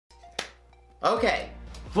Okay,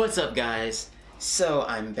 what's up guys? So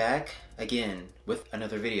I'm back again with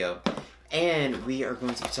another video, and we are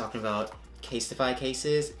going to be talking about Casetify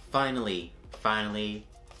cases. Finally,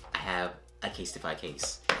 I have a Casetify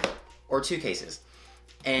case, or two cases,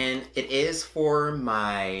 and it is for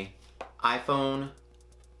my iPhone.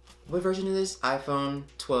 What version is this? iPhone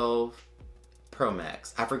 12 Pro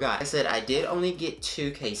Max. I forgot. I said I did only get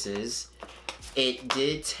two cases.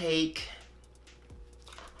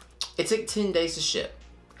 It took 10 days to ship.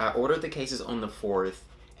 I ordered the cases on the 4th,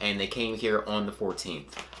 and they came here on the 14th.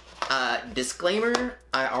 Disclaimer,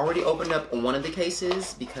 I already opened up one of the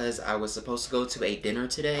cases because I was supposed to go to a dinner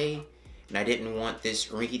today, and I didn't want this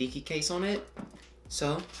rinky-dinky case on it.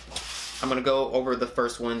 So, I'm gonna go over the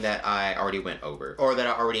first one that I already went over, or that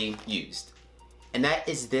I already used. And that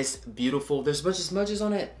is this beautiful, there's a bunch of smudges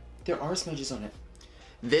on it. There are smudges on it.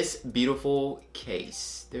 This beautiful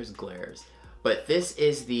case, there's glares. But this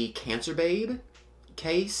is the Cancer Babe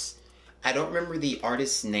case. I don't remember the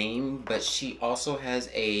artist's name, but she also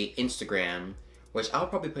has a Instagram, which I'll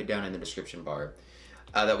probably put down in the description bar.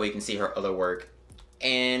 That way you can see her other work.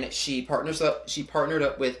 And she partnered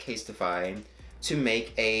up with Casetify to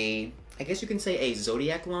make a, I guess you can say a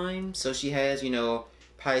zodiac line. So she has, you know,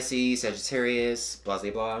 Pisces, Sagittarius, blah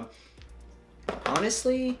blah blah.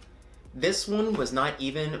 Honestly, this one was not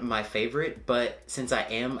even my favorite, but since I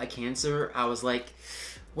am a Cancer, I was like,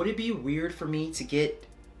 would it be weird for me to get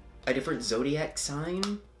a different zodiac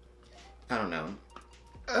sign? I don't know.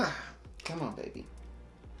 Ugh, come on, baby.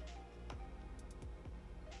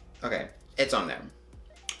 Okay, it's on there.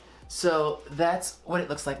 So that's what it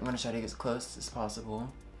looks like. I'm gonna try to get as close as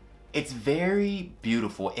possible. It's very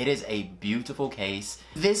beautiful. It is a beautiful case.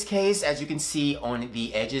 This case, as you can see on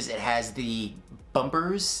the edges, it has the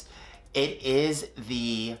bumpers. It is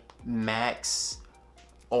the Max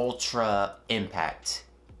Ultra Impact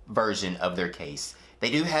version of their case.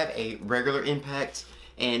 They do have a regular impact,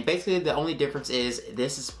 and basically the only difference is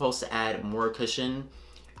this is supposed to add more cushion.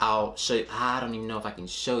 I'll show you. I don't even know if I can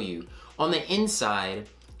show you. On the inside,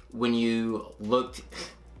 when you looked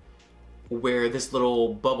where this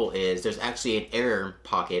little bubble is, there's actually an air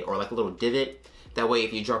pocket, or like a little divot. That way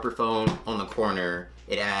if you drop your phone on the corner,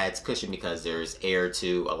 it adds cushion because there's air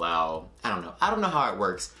to allow, I don't know how it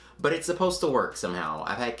works, but it's supposed to work somehow.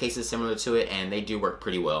 I've had cases similar to it and they do work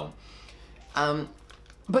pretty well.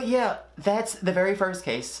 But yeah, that's the very first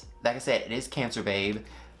case. Like I said, it is Cancer Babe.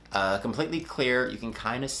 Completely clear. You can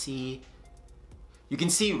kind of see, you can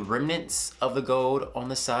see remnants of the gold on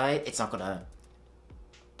the side. It's not gonna,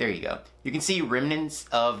 there you go. You can see remnants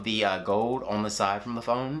of the gold on the side from the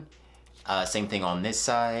phone. Same thing on this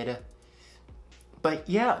side. But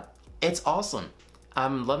yeah, it's awesome.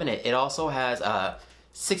 I'm loving it. It also has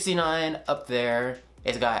 69 up there.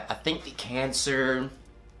 It's got, I think, the Cancer.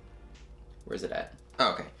 Where's it at?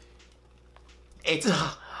 Oh, okay. It's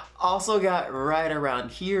also got right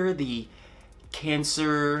around here the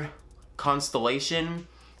Cancer constellation.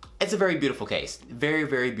 It's a very beautiful case. Very,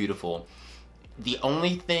 very beautiful. The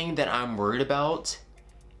only thing that I'm worried about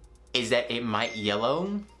is that it might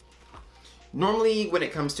yellow. Normally, when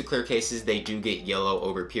it comes to clear cases, they do get yellow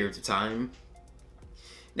over periods of time.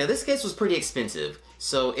 Now, this case was pretty expensive,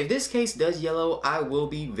 so if this case does yellow, I will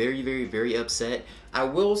be very, very, very upset. I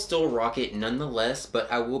will still rock it nonetheless,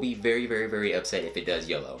 but I will be very, very, very upset if it does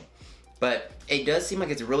yellow. But it does seem like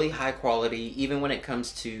it's really high quality, even when it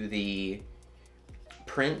comes to the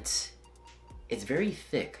print. It's very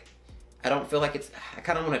thick. I don't feel like it's, I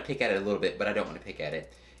kind of want to pick at it a little bit, but I don't want to pick at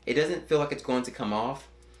it. It doesn't feel like it's going to come off.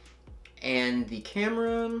 And the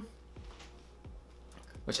camera,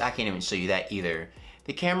 which I can't even show you that either.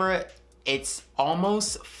 The camera, it's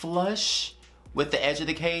almost flush with the edge of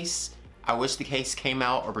the case. I wish the case came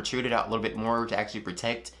out or protruded out a little bit more to actually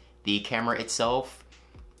protect the camera itself.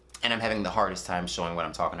 And I'm having the hardest time showing what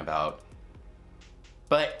I'm talking about.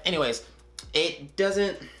 But anyways, it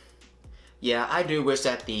doesn't, yeah, I do wish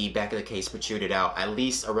that the back of the case protruded out at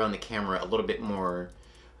least around the camera a little bit more,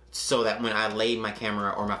 so that when I lay my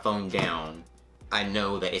camera or my phone down, I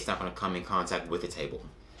know that it's not gonna come in contact with the table.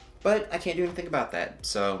 But I can't do anything about that,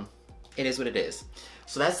 so it is what it is.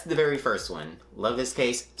 So that's the very first one. Love this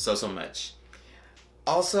case so much.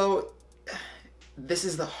 Also, this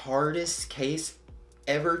is the hardest case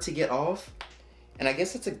ever to get off, and I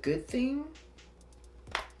guess that's a good thing.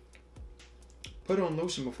 Put on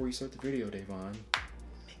lotion before you start the video, Davon.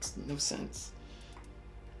 Makes no sense.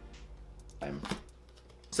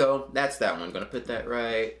 So that's that one. Gonna put that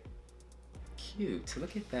right. Cute.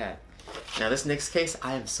 Look at that. Now this next case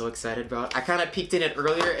I am so excited about. I kind of peeked in it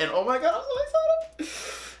earlier and oh my god, I'm so excited.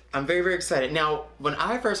 I'm very, very excited. Now, when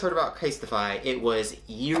I first heard about Casetify, it was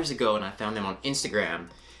years ago, and I found them on Instagram.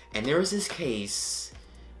 And there was this case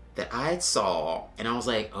that I saw, and I was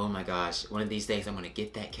like, oh my gosh, one of these days I'm gonna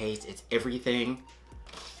get that case. It's everything.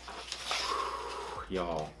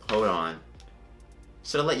 Y'all, hold on.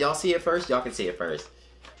 Should I let y'all see it first? Y'all can see it first.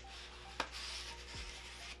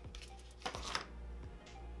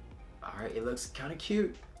 Alright, it looks kind of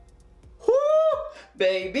cute. Woo!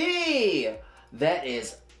 Baby! That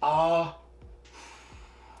is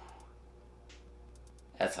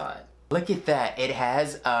that's hot. Look at that. It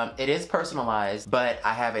has, it is personalized, but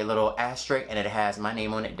I have a little asterisk and it has my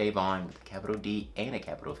name on it, Davon, with a capital D and a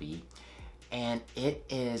capital V. And it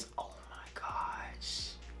is, oh my gosh.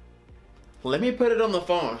 Let me put it on the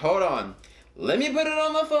phone. Hold on. Let me put it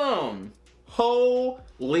on the phone.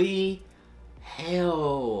 Holy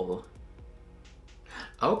hell.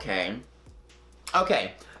 Okay.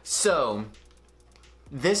 Okay, so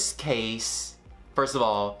this case, first of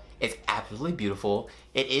all, it's absolutely beautiful.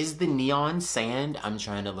 It is the neon sand. I'm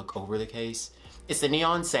trying to look over the case. It's the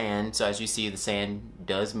neon sand, so as you see, the sand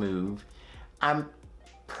does move. I'm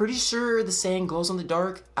pretty sure the sand glows in the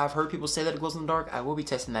dark. I've heard people say that it glows in the dark. I will be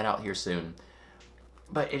testing that out here soon.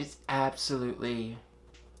 But it is absolutely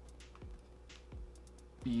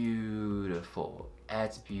beautiful.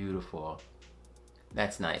 That's beautiful.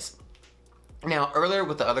 That's nice. Now, earlier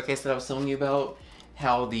with the other case that I was telling you about,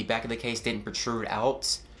 how the back of the case didn't protrude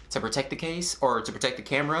out to protect the case, or to protect the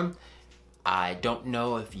camera, I don't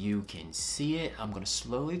know if you can see it. I'm gonna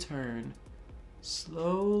slowly turn.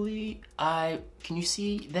 Slowly, can you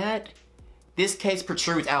see that? This case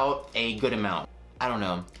protrudes out a good amount. I don't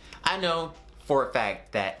know. I know for a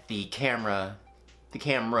fact that the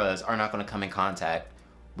cameras are not gonna come in contact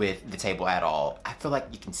with the table at all. I feel like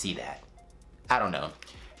you can see that. I don't know.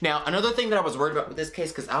 Now, another thing that I was worried about with this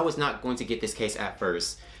case, because I was not going to get this case at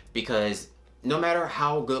first, because no matter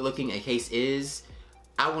how good looking a case is,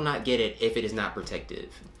 I will not get it if it is not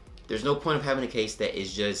protective. There's no point of having a case that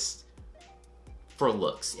is just for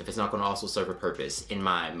looks, if it's not going to also serve a purpose, in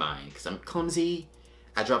my mind, because I'm clumsy,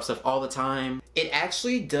 I drop stuff all the time. It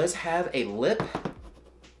actually does have a lip.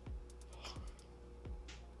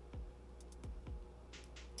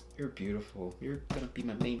 You're beautiful. You're gonna be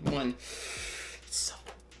my main one. It's so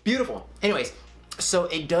beautiful. Anyways, so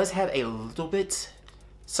it does have a little bit,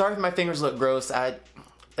 sorry if my fingers look gross,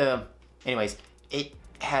 anyways, it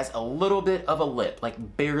has a little bit of a lip,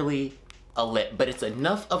 like barely a lip, but it's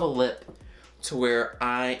enough of a lip to where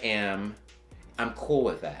I'm cool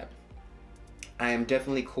with that. I am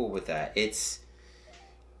definitely cool with that. It's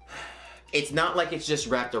not like it's just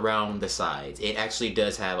wrapped around the sides. It actually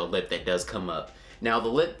does have a lip that does come up. Now, the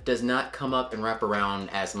lip does not come up and wrap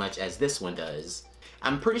around as much as this one does.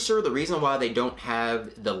 I'm pretty sure the reason why they don't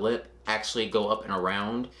have the lip actually go up and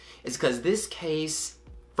around is because this case,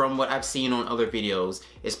 from what I've seen on other videos,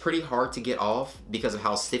 is pretty hard to get off because of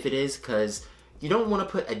how stiff it is, because you don't want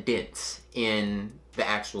to put a dent in the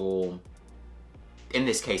actual, in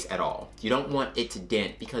this case at all. You don't want it to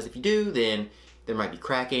dent, because if you do, then there might be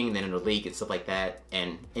cracking, then it'll leak and stuff like that.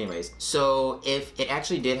 And anyways, so if it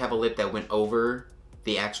actually did have a lip that went over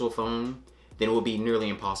the actual phone, then it will be nearly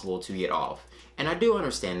impossible to get off. And I do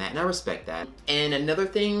understand that, and I respect that. And another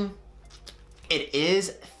thing, it is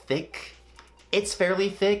thick. It's fairly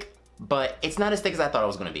thick, but it's not as thick as I thought it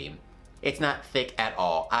was gonna be. It's not thick at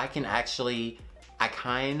all. I kind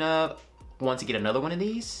of want to get another one of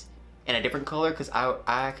these in a different color, because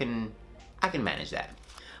I can manage that.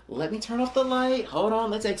 Let me turn off the light. Hold on,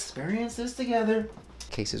 let's experience this together.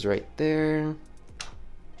 Case is right there.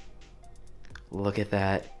 Look at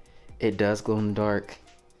that. It does glow in the dark.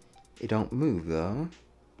 It don't move though.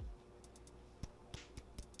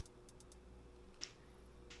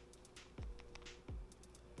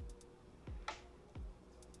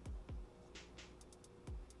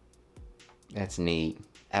 That's neat.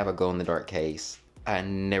 I have a glow in the dark case. I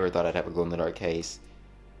never thought I'd have a glow in the dark case.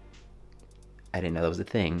 I didn't know that was a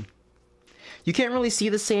thing. You can't really see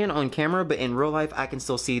the sand on camera, but in real life I can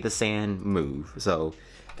still see the sand move. So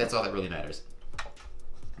that's all that really matters.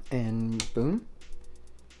 And boom.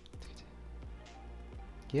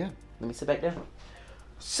 Yeah, let me sit back down.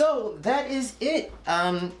 So that is it.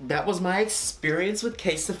 That was my experience with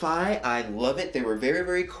Casetify. I love it. They were very,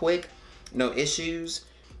 very quick. No issues.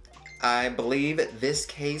 I believe this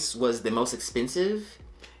case was the most expensive,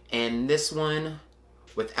 and this one,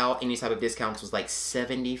 without any type of discounts, was like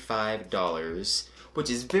 $75, which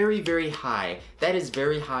is very, very high. That is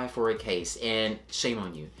very high for a case, and shame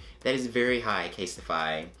on you. That is very high,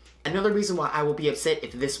 Casetify. Another reason why I will be upset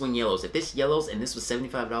if this one yellows. If this yellows and this was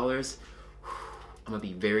 $75, I'm gonna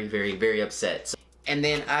be very, very, very upset. So And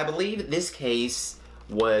then I believe this case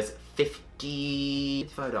was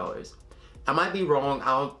 $55. I might be wrong.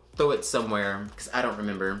 I'll throw it somewhere because I don't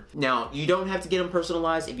remember. Now, you don't have to get them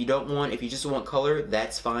personalized if you don't want. If you just want color,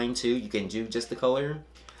 that's fine too. You can do just the color,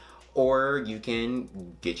 or you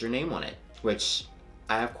can get your name on it, which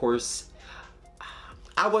I, of course,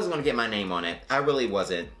 I wasn't gonna get my name on it. I really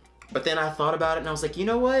wasn't. But then I thought about it and I was like, you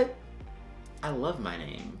know what? I love my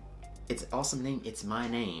name. It's an awesome name. It's my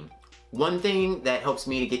name. One thing that helps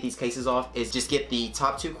me to get these cases off is just get the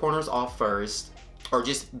top 2 corners off first, or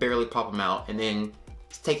just barely pop them out, and then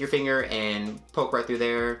take your finger and poke right through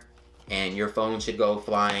there, and your phone should go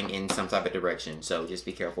flying in some type of direction. So just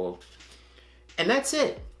be careful. And that's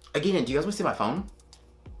it. Again, do you guys want to see my phone?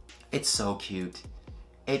 It's so cute.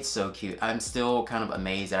 It's so cute. I'm still kind of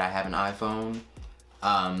amazed that I have an iPhone.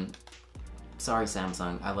 Sorry,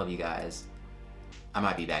 Samsung. I love you guys. I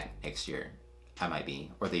might be back next year. I might be,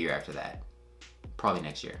 or the year after that. Probably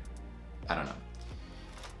next year. I don't know.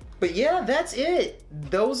 But yeah, that's it.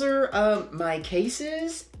 Those are my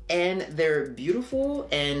cases, and they're beautiful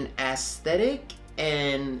and aesthetic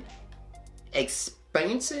and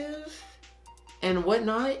expensive and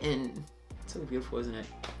whatnot, and it's so beautiful, isn't it?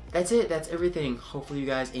 That's it. That's everything. Hopefully you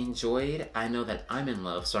guys enjoyed. I know that I'm in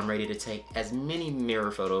love, so I'm ready to take as many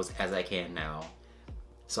mirror photos as I can now,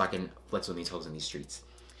 so I can flex on these hoes in these streets.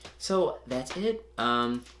 So that's it.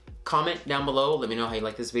 Comment down below. Let me know how you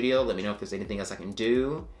like this video. Let me know if there's anything else I can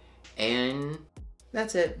do. And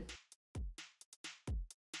that's it.